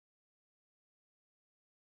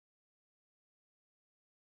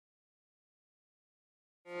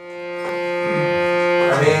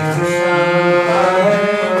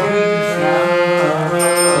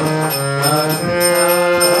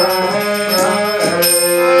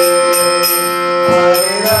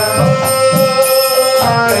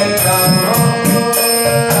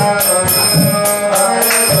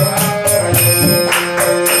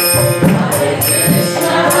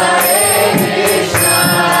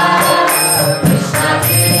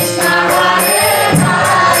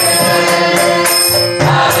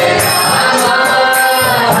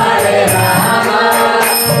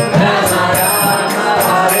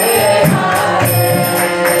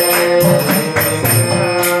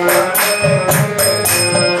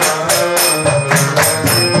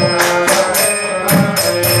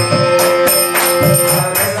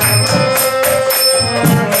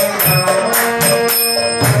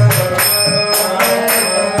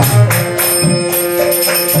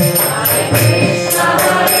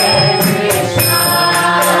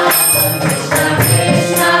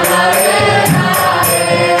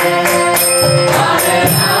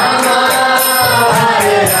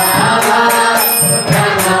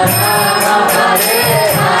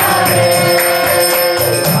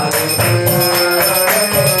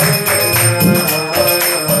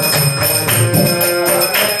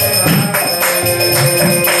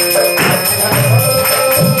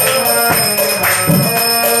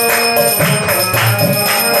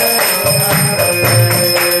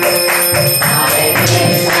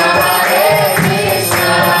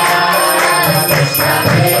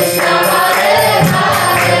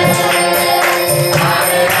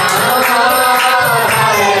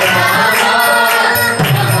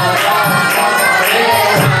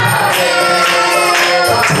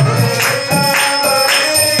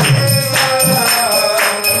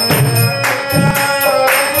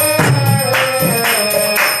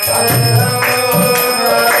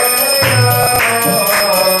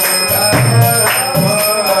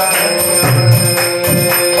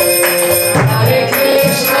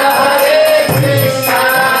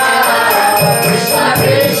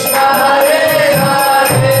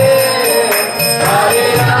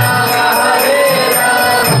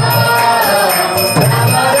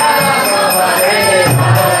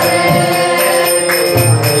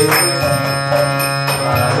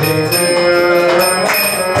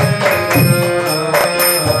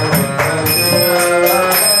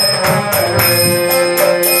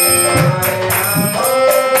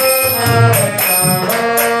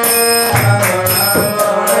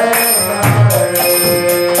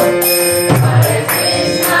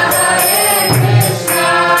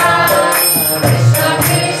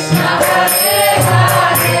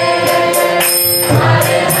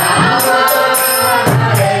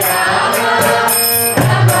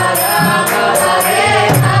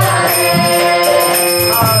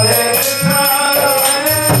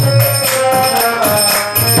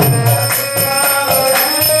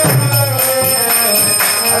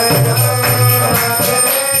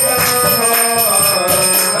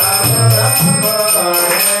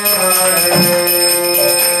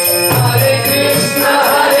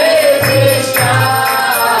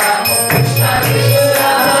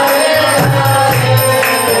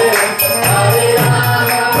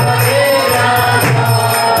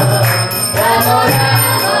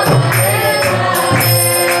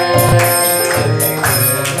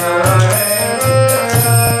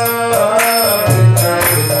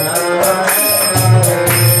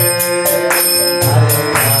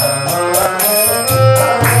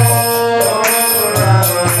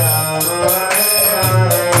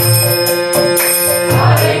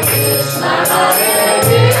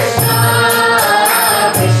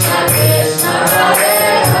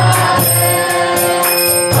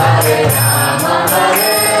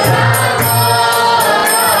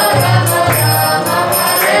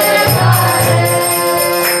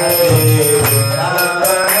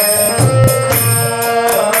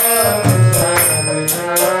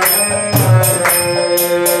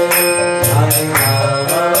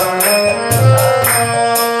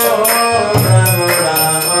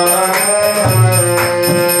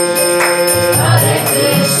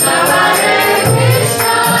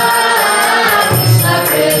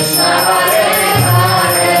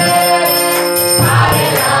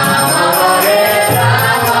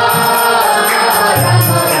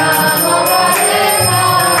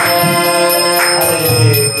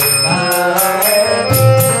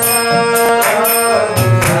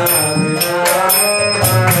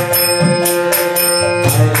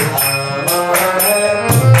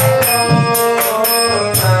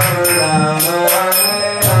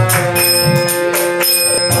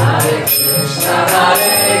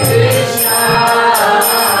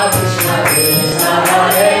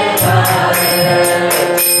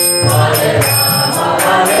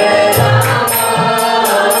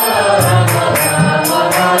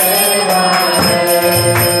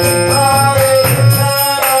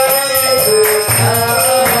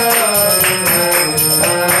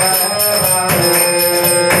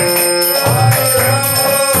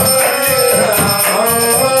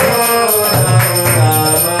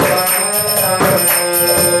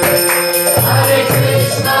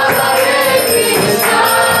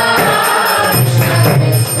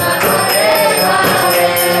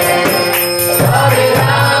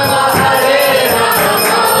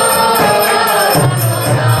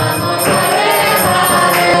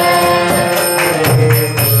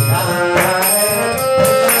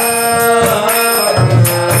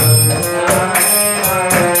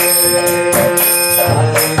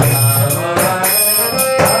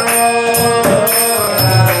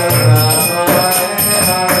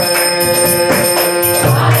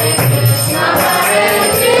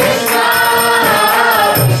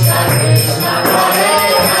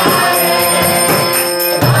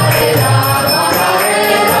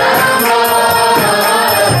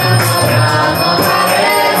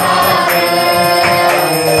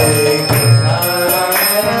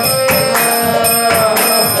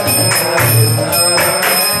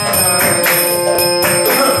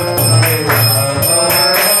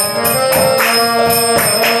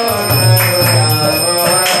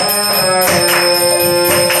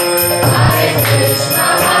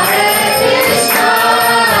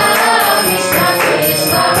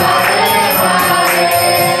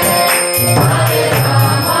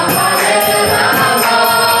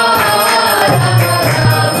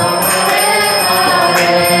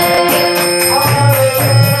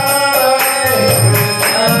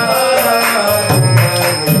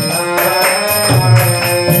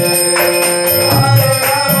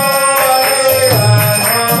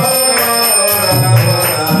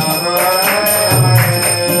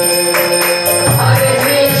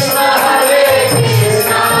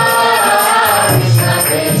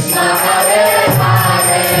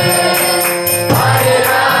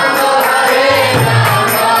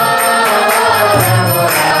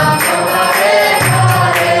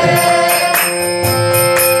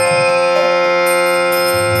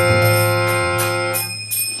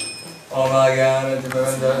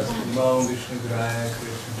Graya,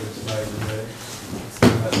 Kryszna Prasthaya,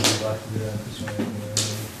 Bhaktivedanta Swami,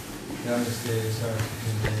 Namaste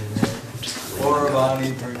Saraswati, Gauravani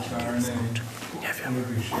Paricharne,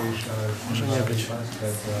 Nirvishesha, Srimati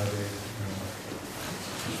Bhaktivedanta.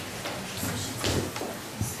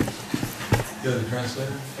 You're the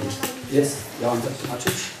translator? Yes, ja mam to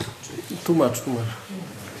tłumaczyć? Tłumacz.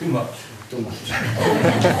 Too much.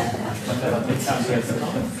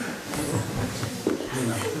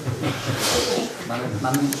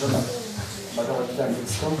 Mamy dużo Bhagavad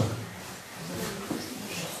angielską.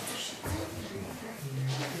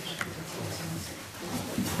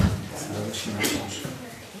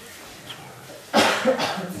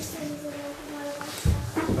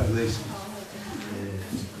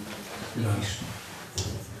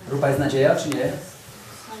 Rupa jest nadzieja, czy nie?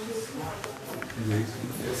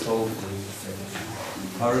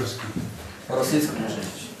 Po rosyjsku może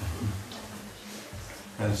być.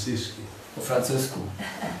 Po francusku.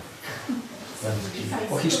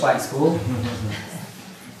 Po hiszpańsku.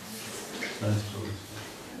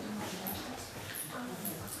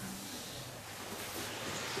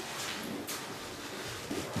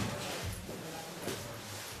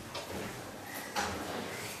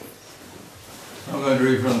 I'm going to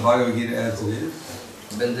read from the Bhagavad Gita as it is.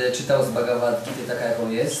 Będę czytał z Bhagavad Gita taka, jaką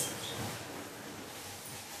jest.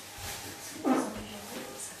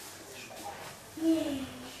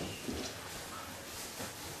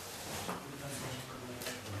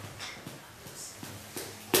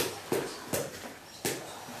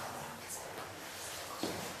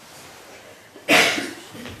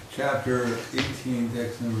 Chapter 18,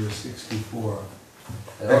 text number 64.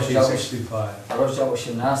 Rozdział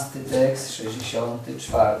 18, tekst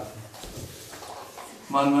 64.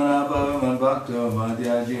 Manmana bhava manbhakto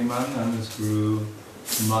madhyaji manamaskuru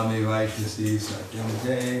mame vaishasi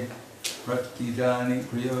satyamte pratidani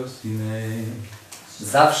priyosine.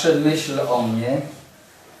 Zawsze myśl o mnie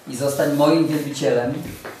i zostań moim wielbicielem,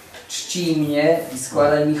 czcij mnie i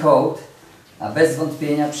składaj mi hołd, a bez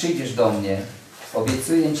wątpienia przyjdziesz do mnie.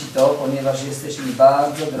 Obiecuję Ci to, ponieważ jesteś mi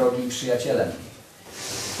bardzo drogim przyjacielem.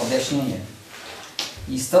 Objaśnienie.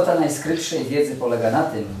 Istota najskrytszej wiedzy polega na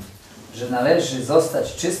tym, że należy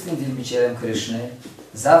zostać czystym wielbicielem Kryszny,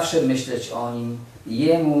 zawsze myśleć o Nim i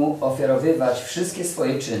Jemu ofiarowywać wszystkie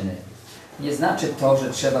swoje czyny. Nie znaczy to, że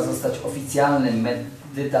trzeba zostać oficjalnym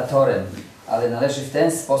medytatorem, ale należy w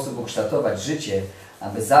ten sposób ukształtować życie,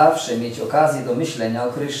 aby zawsze mieć okazję do myślenia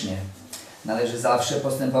o Krysznie. Należy zawsze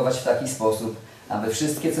postępować w taki sposób, aby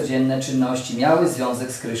wszystkie codzienne czynności miały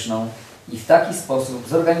związek z Kryszną i w taki sposób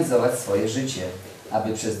zorganizować swoje życie,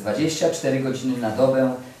 aby przez 24 godziny na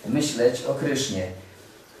dobę myśleć o Krysznie.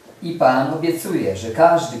 I Pan obiecuje, że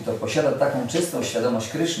każdy, kto posiada taką czystą świadomość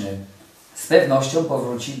Kryszny, z pewnością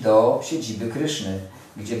powróci do siedziby Kryszny,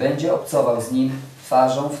 gdzie będzie obcował z Nim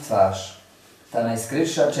twarzą w twarz. Ta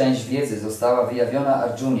najskrytsza część wiedzy została wyjawiona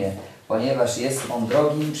Arjunie, ponieważ jest on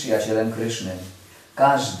drogim przyjacielem Kryszny.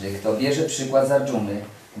 Każdy, kto bierze przykład z Arjuny,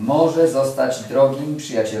 może zostać drogim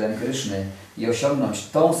przyjacielem Kryszny i osiągnąć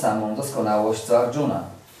tą samą doskonałość co Arjuna.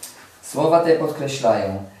 Słowa te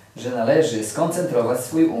podkreślają, że należy skoncentrować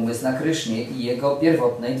swój umysł na Krysznie i jego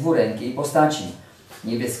pierwotnej dwurękiej postaci,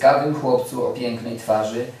 niebieskawym chłopcu o pięknej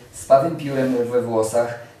twarzy, z pawym piórem we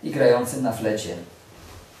włosach i grającym na flecie.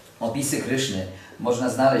 Opisy Kryszny można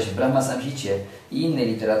znaleźć w Brahma Samhicie i innej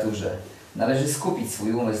literaturze. Należy skupić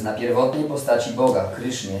swój umysł na pierwotnej postaci Boga,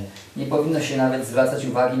 Krysznie. Nie powinno się nawet zwracać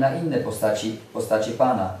uwagi na inne postacie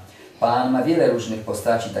Pana. Pan ma wiele różnych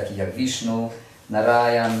postaci, takich jak Vishnu,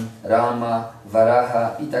 Narayan, Rama,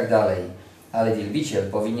 Varaha itd. Ale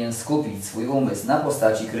wielbiciel powinien skupić swój umysł na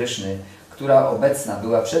postaci Kryszny, która obecna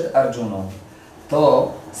była przed Arjuną.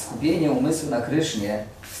 To skupienie umysłu na Krysznie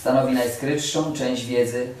stanowi najskrytszą część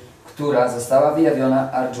wiedzy, która została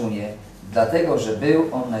wyjawiona Arjunie, dlatego że był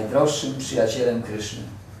on najdroższym przyjacielem Kryszny.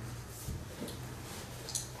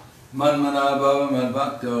 Manmana bhava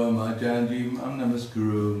manbhakto madhyaji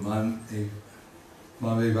manamaskuru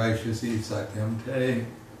mame vaishasi satyam te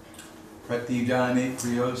pratidani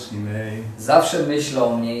priyosine. Zawsze myśl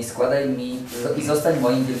o mnie i składaj mi i zostań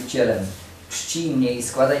moim wielbicielem. Czcij mnie i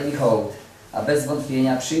składaj mi hołd, a bez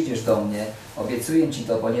wątpienia przyjdziesz do mnie. Obiecuję Ci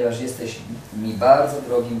to, ponieważ jesteś mi bardzo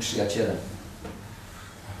drogim przyjacielem.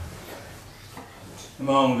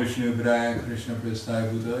 Namo Vishnu Graya Krishna Prasthaya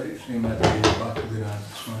Buddhaya Srimati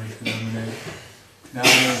Bhaktivedanta Swami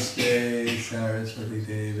Namaste Saraswati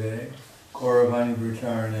Deve Gauravani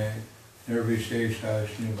Bracharne Nirvishesha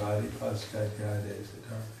Srimati Bhaktivedanta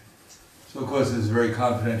Swami. So of course it's very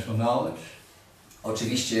confidential knowledge.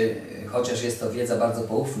 Oczywiście, chociaż jest to wiedza bardzo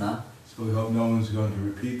poufna, So we hope no one's going to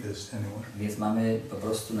repeat this to anyone. Więc mamy po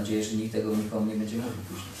prostu nadzieję, że nikt tego nikomu nie będzie mówił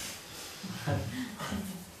później.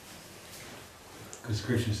 Because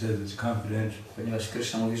Krishna says it's confidential. Ponieważ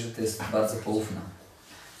Kryszna mówi, że to jest bardzo poufna.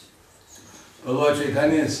 But Lord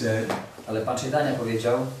Chaitanya said, Ale Pan Chaitanya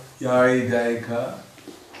powiedział, Yari Daika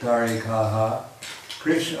Tarikaha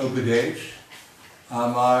Krishna Upadesh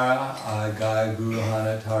Amara Agai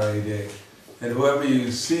Guruhana Tare Desh. That whoever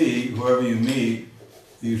you see, whoever you meet,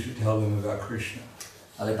 you should tell them about Krishna.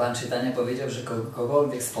 ale Pan Chaitanya powiedział, że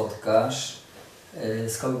kogokolwiek spotkasz,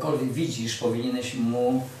 z kogokolwiek widzisz, powinieneś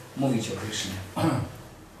mu mówić o Krysznie.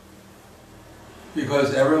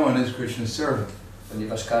 Because everyone is Krishna's servant.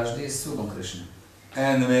 Ponieważ każdy jest sługą Kryszny.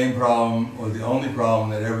 And the main problem, or the only problem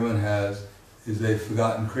that everyone has, is they've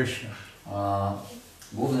forgotten Krishna. A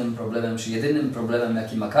głównym problemem, czy jedynym problemem,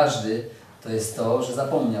 jaki ma każdy, to jest to, że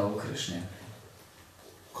zapomniał o Krysznie.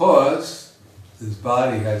 Because this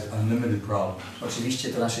body has unlimited problems. Oczywiście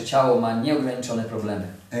to nasze ciało ma nieograniczone problemy.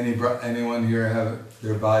 Anyone here have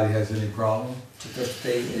their body has any problem? Czy ktoś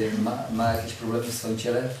tutaj ma jakieś problemy w swoim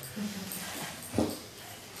ciele?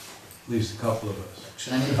 At least a couple of us.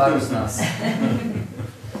 Przynajmniej paru z nas.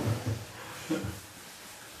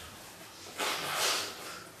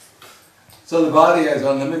 So the body has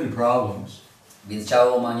unlimited problems. Więc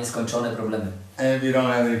ciało ma nieskończone problemy. And if you don't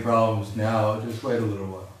have any problems now, just wait a little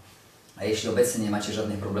while. A jeśli obecnie nie macie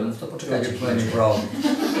żadnych problemów, to You'll poczekajcie get plenty of chwileczkę. problems.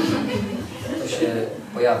 To się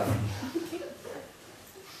pojawi.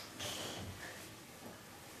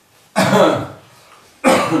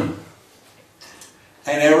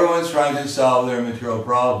 And everyone's trying to solve their material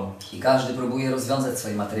problems. I każdy próbuje rozwiązać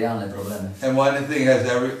swoje materialne problemy. And one thing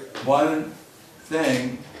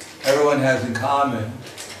everyone has in common.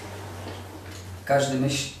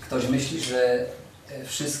 Ktoś myśli, że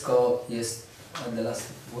wszystko jest... The last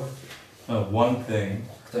word? One thing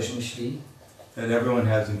Ktoś myśli, that everyone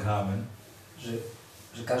has in common.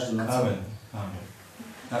 że każdy ma Common.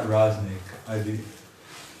 Not Rosnik.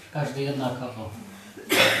 Każdy jednakowo.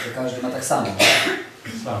 że każdy ma tak samo.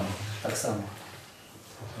 Some. Tak samo.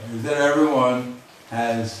 Is that everyone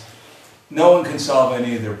has, no one can solve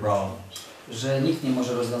any of their problems. Że nikt nie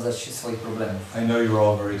może rozwiązać swoich problemów. I know you're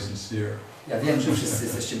all very sincere. Ja wiem, że wszyscy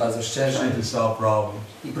jesteście bardzo szczerzy Trying to solve problems.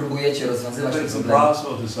 i próbujecie rozwiązywać But te it's problemy.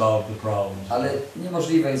 impossible to solve the problems. Ale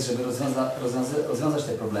niemożliwe jest, żeby rozwiązać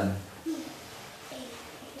te problemy.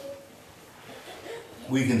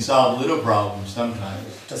 We can solve little problems sometimes.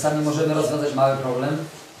 Czasami możemy rozwiązać mały problem,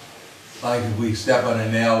 Like if we step on a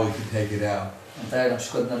nail, we can take it out. tak jak na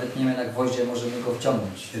przykład nadepniemy na gwoździe, możemy go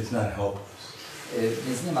wciągnąć. It's not hopeless.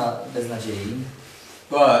 Więc nie ma beznadziei.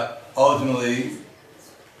 But ultimately,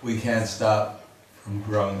 we can't stop from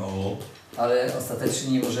growing old. Ale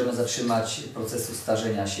ostatecznie nie możemy zatrzymać procesu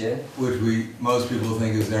starzenia się, Which most people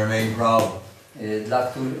think is their main problem.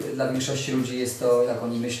 Dla większości ludzi jest to, jak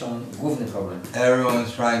oni myślą, główny problem.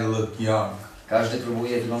 Everyone's trying to look young. Każdy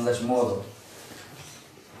próbuje wyglądać młodo.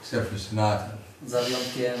 Except for Sanatan. Za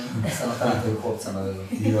wyjątkiem Sanatana, tego chłopca małego.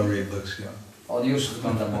 He already looks young. On już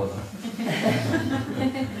wygląda młodo.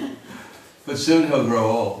 But soon he'll grow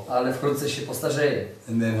old. Ale wkrótce się postarzeje.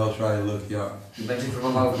 And then he'll try to look young. I będzie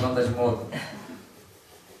próbował wyglądać młodo.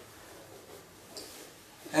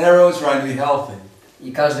 And everyone's trying to be healthy.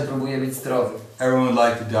 I każdy próbuje być zdrowy. Everyone would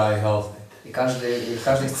like to die healthy. I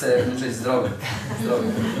każdy chce umrzeć zdrowy.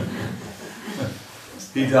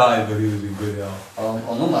 He died, but he was in good health.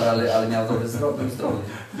 On umarł, ale miał dobry zdrowy.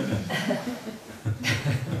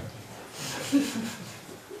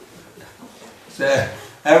 So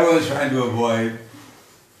everyone's trying to avoid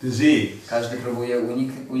disease. Każdy próbuje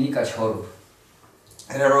unikać chorób.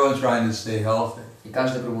 And everyone's trying to stay healthy. I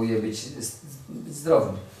każdy próbuje być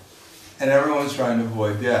zdrowym. And everyone's trying to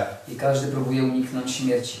avoid death. I każdy próbuje uniknąć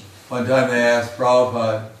śmierci. One time they asked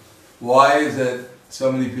Prabhupada, why is it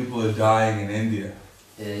so many people are dying in India?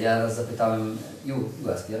 Ja raz zapytałem, you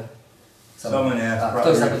asked, yeah?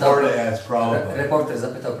 Reporter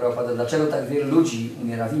zapytał Prabhupada, dlaczego tak wielu ludzi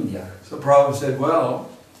umiera w Indiach? So Prabhupada said, well,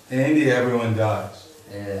 in India everyone dies.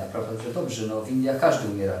 A Prabhupada, że dobrze, no w Indiach każdy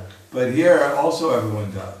umiera. But here also everyone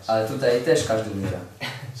dies. Ale tutaj też każdy umiera.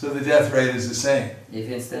 So the death rate is the same. I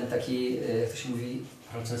więc ten taki, jak to się mówi?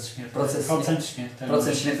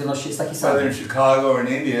 Procent śmiertelności jest taki sam. Whether in Chicago or in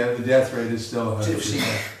India, the death rate is still 100%.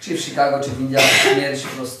 Czy w Chicago, czy w Indiach śmierć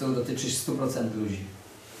po prostu dotyczy 100% ludzi.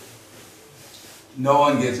 No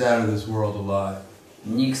one gets out of this world alive.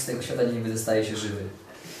 Nikt z tego świata nie wydostaje się żywy.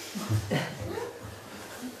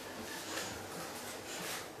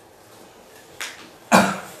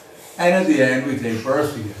 And at the end we take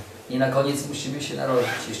birth again. I na koniec musimy się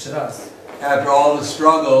narodzić jeszcze raz. After all the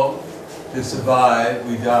struggle to survive,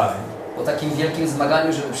 we die. po takim wielkim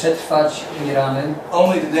zmaganiu, żeby przetrwać, umieramy.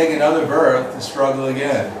 Only to take another birth to struggle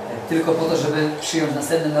again. Tylko po to, żeby przyjąć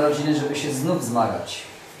następne narodziny, żeby się znów zmagać.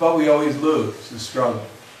 But we always lose the struggle.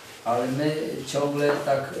 Ale my ciągle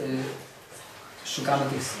tak szukamy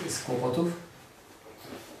tych kłopotów.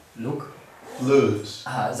 Lose.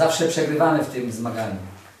 Aha, zawsze przegrywamy w tym zmaganiu.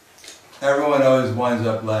 Everyone always winds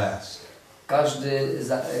up last.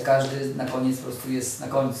 Każdy na koniec po prostu jest na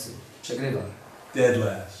końcu. Przegrywa. Dead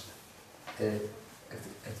last. Jak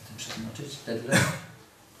to przetłumaczyć? Dead last?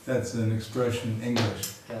 That's an expression in English.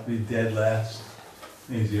 Yeah. Be dead last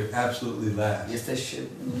means you're absolutely last. Jesteś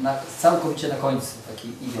całkowicie na końcu. Taki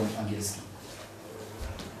idiom angielski.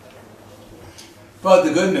 But the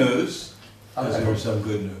good news Ale is there's some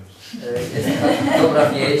good news. jest taka dobra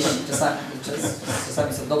wieść.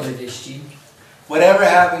 Czasami są dobre wieści. Whatever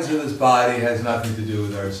happens to this body has nothing to do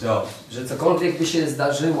with ourselves. Że cokolwiek by się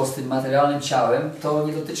zdarzyło z tym materialnym ciałem, to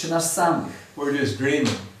nie dotyczy nas samych. We're just dreaming.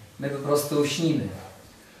 My po prostu śnimy.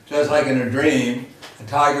 Just like in a dream, a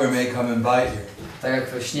tiger may come and bite you. Tak jak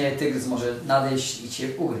we śnie tygrys może nadejść i cię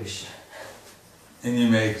ugryźć. And you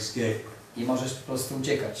may escape I możesz po prostu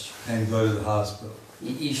uciekać. and go to the hospital.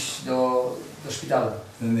 I iść do szpitala.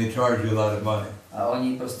 And they charge you a lot of money. A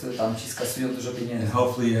oni po prostu tam ci skasują dużo pieniędzy. And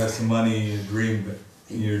hopefully you have some money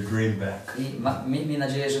in your dream bank. I miejmy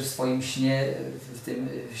nadzieję, że w swoim śnie, w tym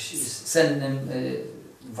sennym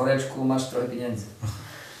woreczku masz trochę pieniędzy.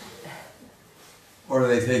 Or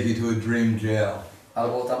they take you to a dream jail.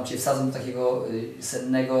 Albo tam cię wsadzą do takiego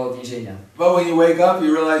sennego więzienia. But when you wake up,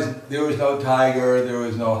 you realize there was no tiger, there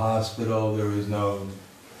was no hospital, there was no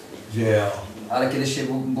jail. Ale kiedy się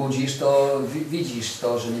budzisz, to widzisz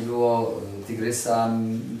to, że nie było tygrysa,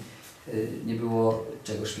 nie było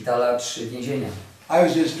szpitala czy więzienia. I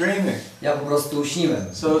was just dreaming. Ja po prostu śniłem.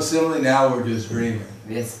 So similarly now we're just dreaming.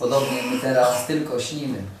 Więc podobnie my teraz tylko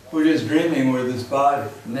śnimy. We're just dreaming we're this body.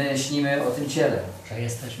 My śnimy o tym ciele. Że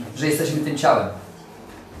jesteśmy. Że jesteśmy tym ciałem.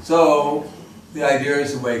 So the idea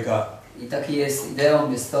is to wake up. I taki jest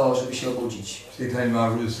ideą jest to, żeby się obudzić. Chaitanya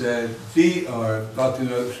Mahaprabhu said,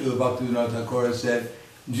 Srila Bhaktivinoda Thakur said,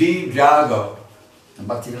 Jeev Jago.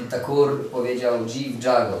 Bhaktivinoda Thakur powiedział Jeev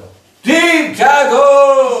Jago. Jeev Jago!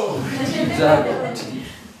 Jeev Jago, czyli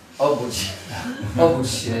obudź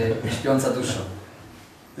się, śpiąca duszo.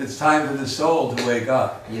 It's time for the soul to wake up.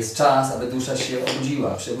 Jest czas, aby dusza się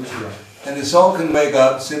obudziła, przebudziła. And the soul can wake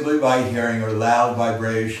up simply by hearing a loud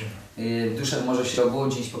vibration. Dusza może się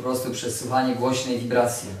obudzić po prostu przez słuchanie głośnej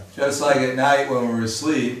wibracji. Just like at night when we're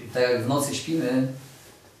asleep Tak jak w nocy śpimy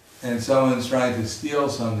and someone's trying to steal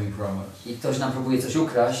something from us, i ktoś nam próbuje coś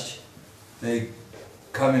ukraść they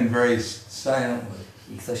come in very silently.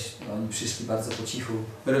 i oni przyszli bardzo po cichu.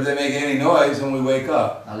 But if they make any noise when we wake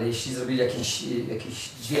up, Ale jeśli zrobili jakiś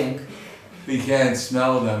dźwięk, we can't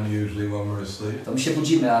smell them usually when we're asleep. to my się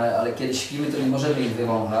budzimy, ale kiedy śpimy, to nie możemy ich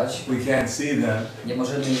wywąchać. We can't see them. Nie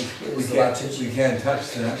możemy ich We zobaczyć. can't touch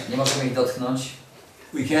them. Nie możemy ich dotknąć.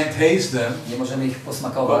 We can't taste them. Nie możemy ich But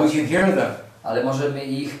posmakować. we can hear them. Ale możemy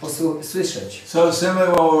ich słyszeć. So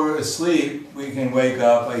similarly when we're asleep, we can wake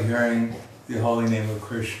up by hearing the holy name of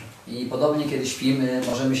Kryszna. I podobnie kiedy śpimy,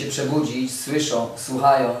 możemy się przebudzić,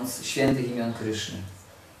 słuchając świętych imion Kryszny.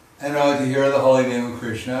 And in order to hear the holy name of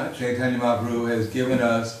Kryshna, Chaitanya Mahaprabhu has given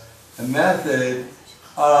us a method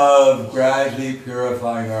of gradually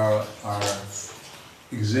purifying our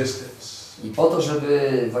existence. I po to,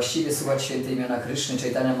 żeby właściwie słuchać święte imiona Kryszny,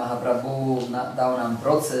 Chaitanya Mahaprabhu dał nam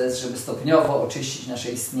proces, żeby stopniowo oczyścić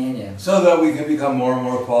nasze istnienie. So that we can become more and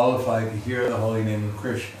more qualified to hear the holy name of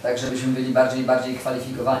Kryshna. Tak, żebyśmy byli bardziej i bardziej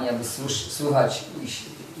kwalifikowani, aby słuchać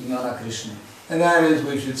imiona Kryszny. And that is,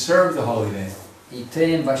 we should serve the holy name. I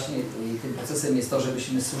tym procesem jest to,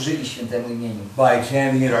 żebyśmy służyli świętemu imieniu. By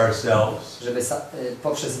chanting it ourselves. Żeby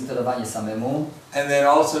poprzez intonowanie samemu. And then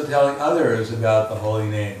also telling others about the holy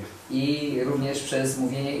name. I również przez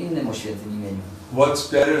mówienie innym o świętym imieniu.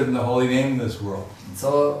 What's better than the holy name in this world?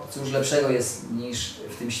 Cóż lepszego jest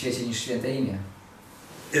w tym świecie niż święte imię?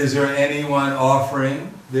 Is there anyone offering?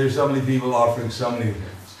 There's so many people offering so many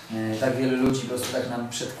things. Tak wielu ludzi po prostu tak nam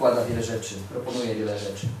przedkłada wiele rzeczy, proponuje wiele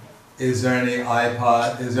rzeczy. Is there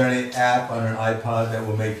any app on an iPod that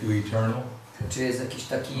will make you eternal? Czy jest jakiś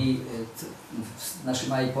taki w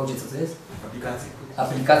naszym iPodzie, co to jest? Aplikacja.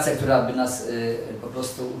 Aplikacja, która by nas po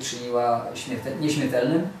prostu uczyniła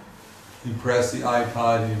nieśmiertelnym? You press the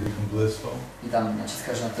iPod and you become blissful. I tam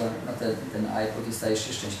naciskasz na ten iPod i stajesz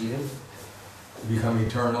się szczęśliwy. You become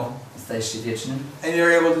eternal. Stajesz się wiecznym. And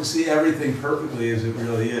you're able to see everything perfectly as it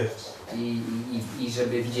really is. I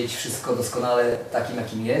żeby widzieć wszystko doskonale takim,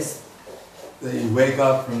 jakim jest. That you wake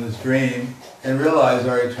up from this dream and realize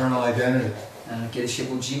our eternal identity. Kiedy się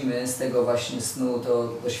budzimy z tego właśnie snu,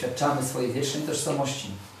 to doświadczamy swojej wiecznej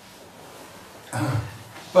tożsamości.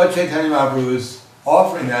 But Chaitanya Mahaprabhu is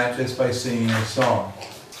offering that just by singing a song.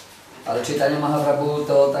 Ale Chaitanya Mahaprabhu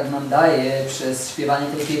to tak nam daje przez śpiewanie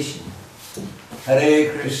tej pieśni. Hare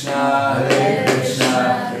Kryszna,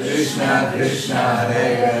 Krishna Krishna,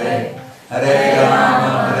 Hare Hare, Hare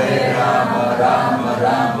Rama, Rama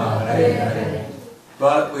Rama, Hare Hare.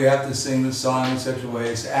 But we have to sing the song in such a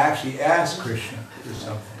way as to actually ask Krishna for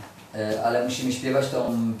something. Ale musimy śpiewać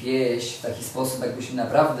tą pieśń w taki sposób, jakbyśmy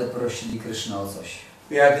naprawdę prosili Krysznę o coś.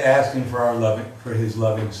 We have to ask him for his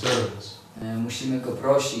loving service. Musimy go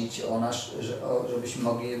prosić żebyśmy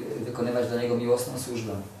mogli wykonywać dla niego miłosną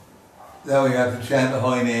służbę. Then we have to chant the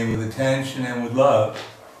holy name with attention and with love.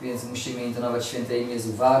 Więc musimy intonować święte imię z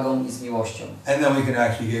uwagą i z miłością. And then we can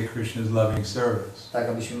actually get Krishna's loving service. Tak,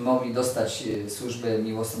 abyśmy mogli dostać służbę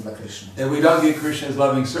miłosną dla Kryszny. If we don't get Krishna's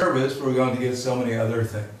loving service, we're going to get so many other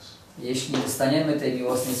things. Jeśli nie dostaniemy tej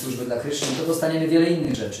miłosnej służby dla Kryszny, to dostaniemy wiele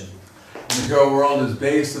innych rzeczy. The material world is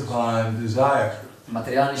based upon desire.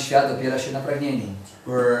 Materialny świat opiera się na pragnieniu.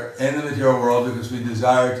 We're in the material world because we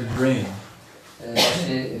desire to dream.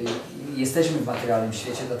 Właśnie jesteśmy w materialnym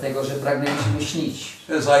świecie, dlatego że pragniemy śnić.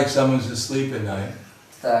 It's like someone's asleep at night.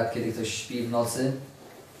 Tak, kiedy ktoś śpi w nocy.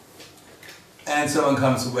 And someone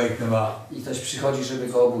comes to wake them up. I ktoś przychodzi, żeby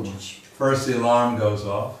go obudzić. First the alarm goes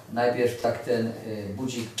off. Najpierw tak ten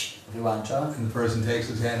budzik wyłącza. And the person takes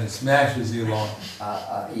his hand and smashes the alarm.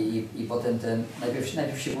 I potem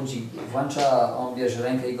najpierw się budzik włącza, a on bierze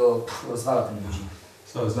rękę i go rozwala ten budzik.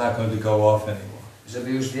 So it's not going to go off anymore.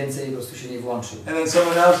 Żeby już więcej po prostu się nie włączył. And then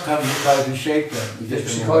someone else comes and tries to shake them. I ktoś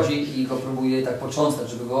przychodzi i go próbuje tak potrząsać,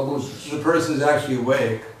 żeby go obudzić. The person is actually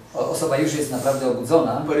awake. Osoba już jest naprawdę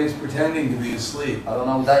obudzona. But he's pretending to be asleep. Ale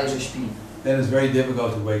ona udaje, że śpi. Then it's very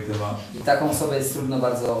difficult to wake them up. I taką osobę jest trudno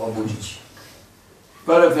bardzo obudzić.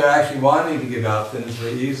 But if they're actually wanting to get up, then it's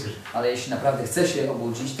very easy. Ale jeśli naprawdę chce się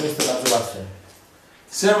obudzić, to jest to bardzo łatwe.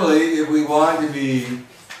 Similarly, if we want to be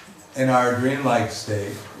in our dreamlike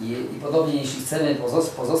state, I podobnie, jeśli chcemy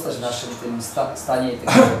pozostać w naszym tym stanie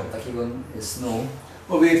takiego snu,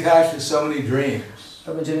 we'll be attached to so many dreams.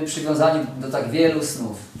 To będziemy przywiązani do tak wielu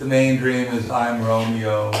snów. The main dream is I'm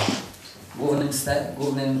Romeo.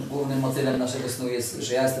 Głównym motywem naszego snu jest,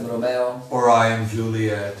 że ja jestem Romeo. Or I am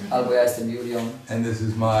Juliet. Albo ja jestem Julią. And this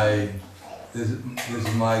is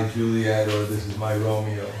my Juliet, or this is my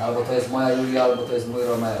Romeo. Albo to jest moja Julia, albo to jest mój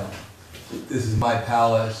Romeo. This is my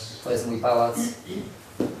palace. To jest mój pałac.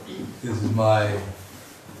 This is my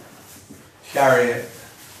chariot.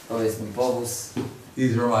 To jest mój powóz.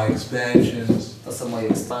 These are my expansions. To są moje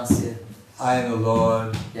ekspansje. I am the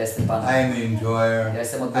Lord. Ja jestem Panem. I am the enjoyer. Ja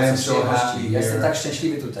jestem I am odbiorcą so przyjemności. happy Ja jestem here. tak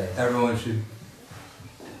szczęśliwy tutaj. Everyone should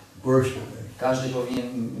worship me. Każdy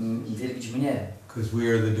powinien wielbić mnie. Because we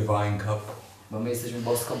are the divine couple. Bo my jesteśmy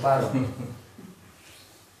boską parą.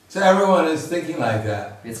 So everyone is thinking like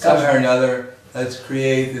that. Więc Somehow or another, let's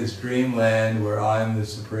create this dreamland where I'm the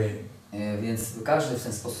supreme. Więc każdy w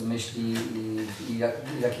ten sposób myśli i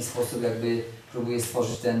w jaki sposób jakby próbuje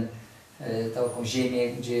stworzyć taką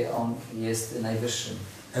ziemię, gdzie on jest najwyższym.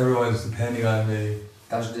 Everyone is depending on me.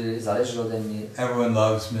 Każdy zależy ode mnie. Everyone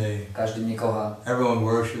loves me. Każdy mnie kocha. Everyone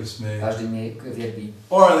worships me. Każdy mnie wielbi.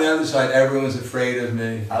 Or on the other side, everyone is afraid of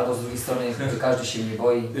me. Albo z drugiej strony, każdy się mnie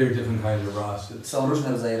boi. There are different kinds of rasas. Są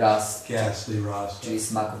różne rodzaje ras. Ghastly rasas. Czyli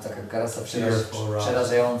smaków, taka rasa Fearful rasa.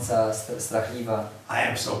 przerażająca, strachliwa. I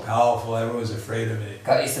am so powerful, everyone is afraid of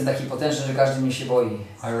me. Jestem taki potężny, że każdy mnie się boi.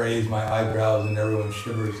 I raise my eyebrows and everyone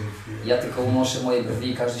shivers in fear. Ja tylko unoszę moje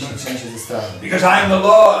brwi i każdy się trzęsie ze strachu. Because I am the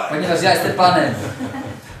Lord! Ponieważ ja jestem Panem.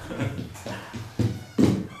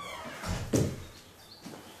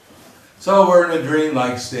 So we're in a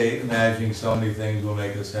dream-like state, imagining so many things will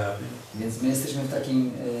make us happy. Więc my jesteśmy w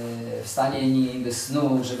takim w stanie niby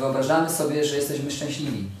snu, że wyobrażamy sobie, że jesteśmy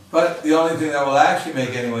szczęśliwi. But the only thing that will actually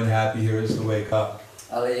make anyone happy here is to wake up.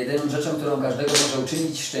 Ale jedyną rzeczą, którą każdego może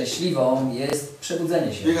uczynić szczęśliwą, jest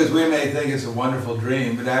przebudzenie się. Because we may think it's a wonderful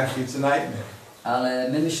dream, but actually it's a nightmare. Ale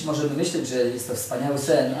my możemy myśleć, że jest to wspaniały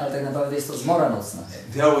sen, ale tak naprawdę jest to zmora nocna.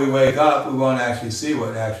 Until we wake up, we won't actually see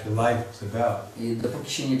what actually life is about. I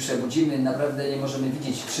dopóki się nie przebudzimy, naprawdę nie możemy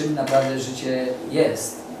widzieć, czym naprawdę życie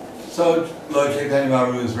jest. So Lord Chaitanya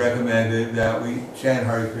Mahaprabhu has recommended that we chant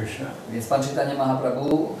Hare Krishna. Więc Pan Chaitanya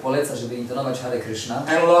Mahaprabhu poleca, żeby intonować Hare Krishna. And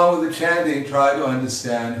along with the chanting, try to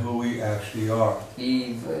understand who we actually are.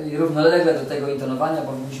 I równolegle do tego intonowania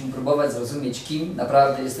powinniśmy próbować zrozumieć, kim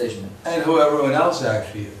naprawdę jesteśmy. And who everyone else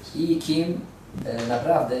actually is. I kim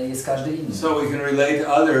naprawdę jest każdy inny. So we can relate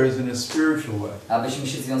to others in a spiritual way. Abyśmy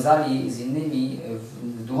się związali z innymi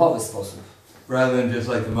w duchowy sposób. rather than just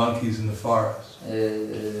like the monkeys in the forest.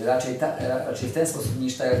 Raczej w ten sposób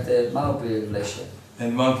niż tak jak te małpy w lesie.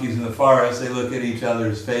 And monkeys in the forest, they look at each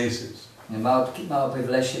other's faces. Małpy w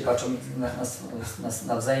lesie patrzą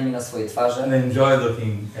nawzajem na swoje twarze. And enjoy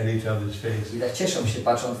looking at each other's faces. I tak cieszą się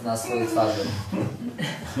patrząc na swoje twarze.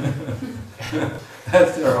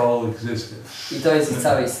 That's their whole existence. I to jest ich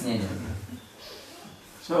całe istnienie.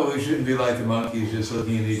 So we shouldn't be like the monkeys, just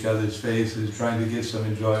looking at each other's faces, trying to get some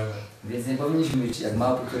enjoyment. Więc nie powinniśmy być jak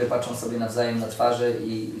małpy, które patrzą sobie nawzajem na twarze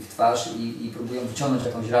i w twarz i próbują wyciągnąć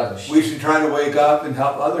jakąś radość. We should try to wake up and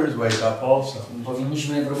help others wake up also.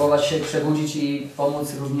 Powinniśmy próbować się przebudzić i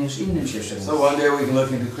pomóc również innym się przebudzić. So one day we can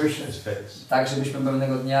look into Krishna's face. Tak, żebyśmy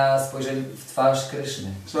pewnego dnia spojrzeli w twarz Kryszny.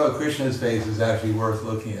 So Krishna's face is actually worth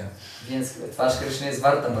looking at. Więc twarz Kryszny jest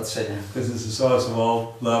warta patrzenia. Because it's the source of all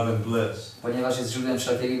love and bliss. Ponieważ jest źródłem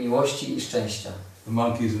wszelkiej miłości i szczęścia. The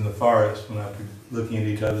monkeys in the forest, when looking at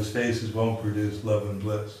each other's faces, won't produce love and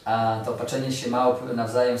bliss. A to patrzenie się małp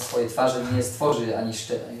nawzajem w swoje twarze nie stworzy ani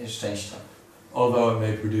szczęścia. Although it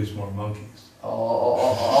may produce more monkeys.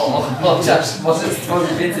 Chociaż może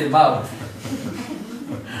stworzyć więcej małp.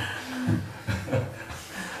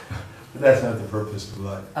 But that's not the purpose of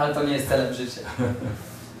life. Ale to nie jest celem życia.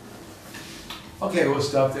 Okay, we'll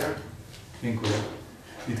stop there. Dziękuję.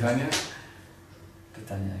 Pytania?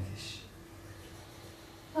 Pytania jakieś?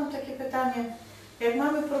 Mam takie pytanie. Jak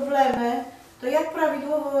mamy problemy, to jak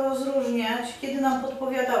prawidłowo rozróżniać, kiedy nam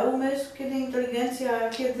podpowiada umysł, kiedy inteligencja, a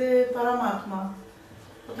kiedy paramatma?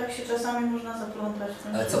 Bo tak się czasami można zaplątać.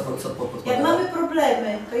 Ale co podpowiada? Jak mamy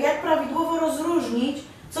problemy, to jak prawidłowo rozróżnić,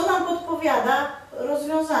 co nam podpowiada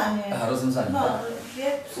rozwiązanie? Aha, rozwiązanie. No, Tak.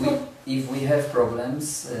 jak... If we have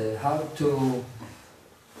problems, how to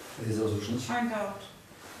rozróżnić? Find out.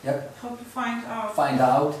 Jak? How to find out. Find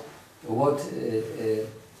out what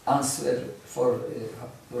answer for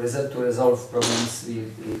to resolve problems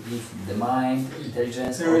will give the mind,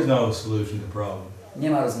 intelligence. There is no solution to the problem. Nie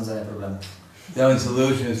ma rozwiązania problemu. The only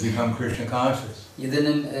solution is become Krishna conscious.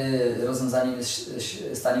 Jedynym rozwiązaniem jest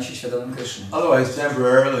stanie się świadomym Kryszny. Otherwise,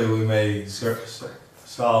 temporarily we may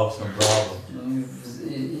solve some problem.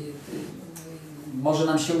 Może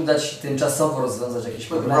nam się udać tymczasowo rozwiązać jakieś But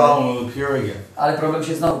the problemy, problem will appear again. ale problem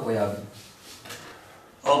się znowu pojawi.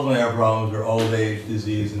 Ultimately, our problems are old age,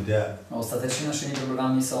 disease, and death. Ostatecznie naszymi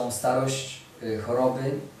problemami są starość, choroby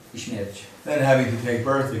i śmierć. Then having to take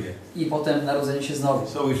birth again. I potem narodzenie się znowu.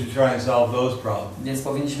 So we should try and solve those problems. Więc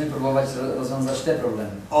powinniśmy próbować rozwiązać te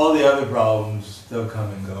problemy. All the other problems, they'll come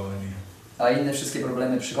and go anyhow. A inne wszystkie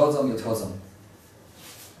problemy przychodzą i odchodzą.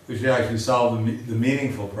 We should actually solve the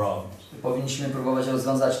meaningful problems. Powinniśmy próbować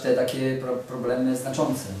rozwiązać te takie problemy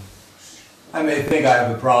znaczące. I may think I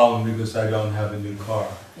have a problem because I don't have a new car.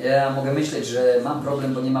 Ja mogę myśleć, że mam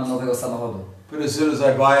problem, bo nie mam nowego samochodu. But as soon as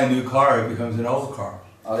I buy a new car, it becomes an old car.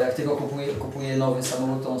 Ale jak tylko kupuję nowy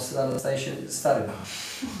samochód, to on staje się stary.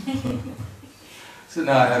 So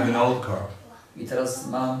now I have an old car. I teraz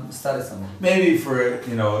mam stary samochód. Maybe for,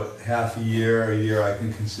 half a year I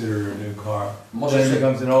can consider a new car. Może, Then it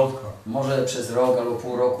becomes an old car. może przez rok albo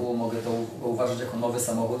pół roku mogę to uważać jako nowy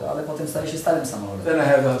samochód, ale potem staje się starym samochodem. Then I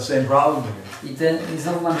have the same problem again. I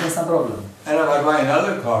znowu mam ten sam problem. And if I buy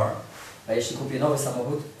another car, A jeśli kupię nowy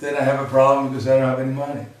samochód, then I have a problem because I don't have any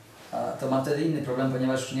money. a to mam wtedy inny problem,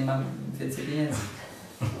 ponieważ już nie mam więcej pieniędzy.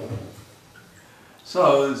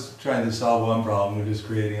 So it's trying to solve one problem, we're just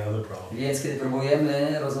creating other problems. Więc kiedy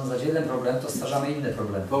próbujemy rozwiązać jeden problem, to stwarzamy inne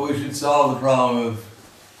problemy. But we should solve the problem of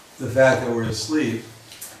the fact that we're asleep.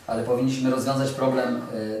 Ale powinniśmy rozwiązać problem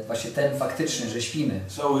właśnie ten faktyczny, że śpimy.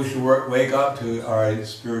 So we should wake up to our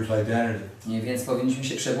spiritual identity. Więc powinniśmy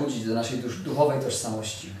się przebudzić do naszej duchowej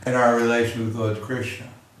tożsamości. And our relation with Lord Krishna.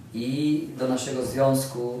 I do naszego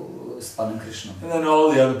związku z Panem Kryszną. And then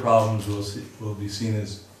all the other problems will be seen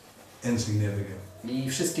as insignificant. I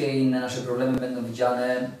wszystkie inne nasze problemy będą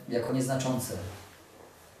widziane jako nieznaczące.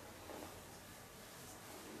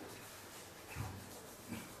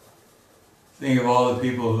 Think of all the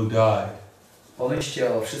people who died.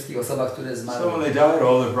 Pomyślcie o wszystkich osobach, które So when zmarły. they died,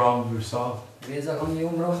 all their problems were solved. Więc jak oni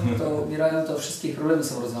umrą, to umierają, to wszystkie ich problemy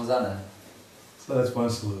są rozwiązane. So that's one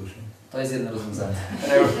solution. To jest jedno rozwiązanie.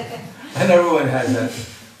 And everyone has that.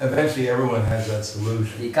 Eventually, everyone has that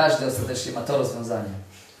solution. I każdy ostatecznie ma to rozwiązanie.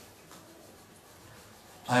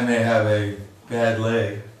 I may have a bad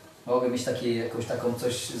leg, Mogę mieć jakąś taką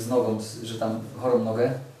coś z nogą, że tam chorą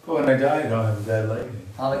nogę, but when I die, I don't have a bad leg.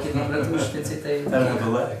 ale kiedy umrę, to już więcej tej I don't have a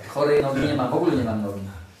leg. chorej nogi nie mam, w ogóle nie mam nogi.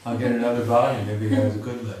 I'll get another body. Maybe he has a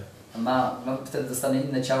good leg. Wtedy dostanę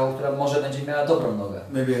inne ciało, które może będzie miała dobrą nogę.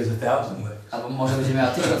 Maybe he has 1,000 legs. Albo może będzie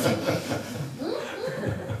miała 1000 nóg.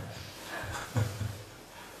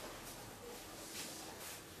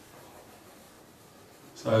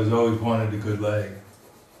 So I was always wanted a good leg.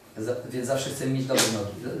 Więc zawsze chcę mieć dobre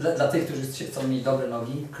nogi. Dla tych, którzy chcą mieć dobre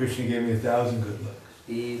nogi. Kryszna gave me 1,000 good legs.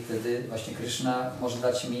 I wtedy właśnie Kryszna może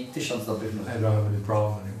dać mi 1000 dobrych nóg. I don't have any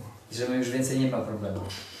problem anymore. I żebym już więcej nie miał problemu.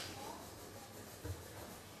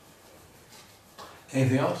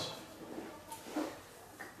 Anything else?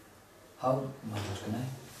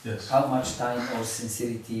 Yes. How much time or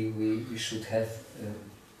sincerity we should have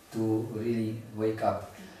to really wake up?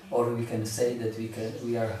 Or we can say that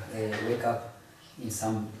we are wake up in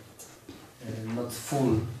some not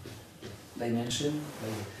full dimension.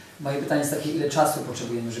 Moje pytanie jest takie, ile czasu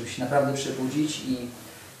potrzebujemy, żeby się naprawdę przebudzić i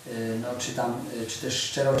no, czy też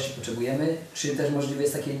szczerości potrzebujemy, czy też możliwe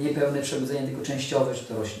jest takie niepełne przebudzenie, tylko częściowe, że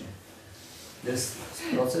to rośnie. There's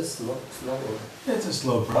proces, slow or... It's a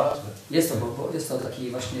slow process. Jest to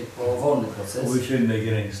taki właśnie powolny proces. We shouldn't make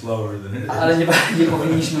it any slower than it is. Ale nie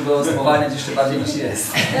powinniśmy go spowalniać jeszcze bardziej niż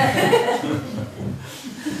jest.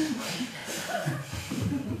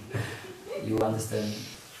 You understand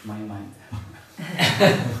my mind.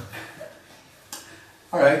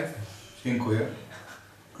 Alright, dziękuję.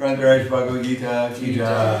 Grantaraj Bhagavad Gita, ki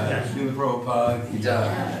jai. Srila Prabhupada, ki jai.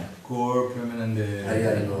 Gaur Premanande.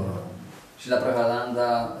 Hare Śrila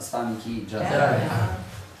Prahladananda Swami ki jai.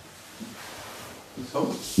 So,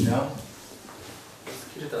 now?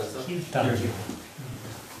 Kirtan.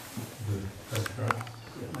 Good. That's right.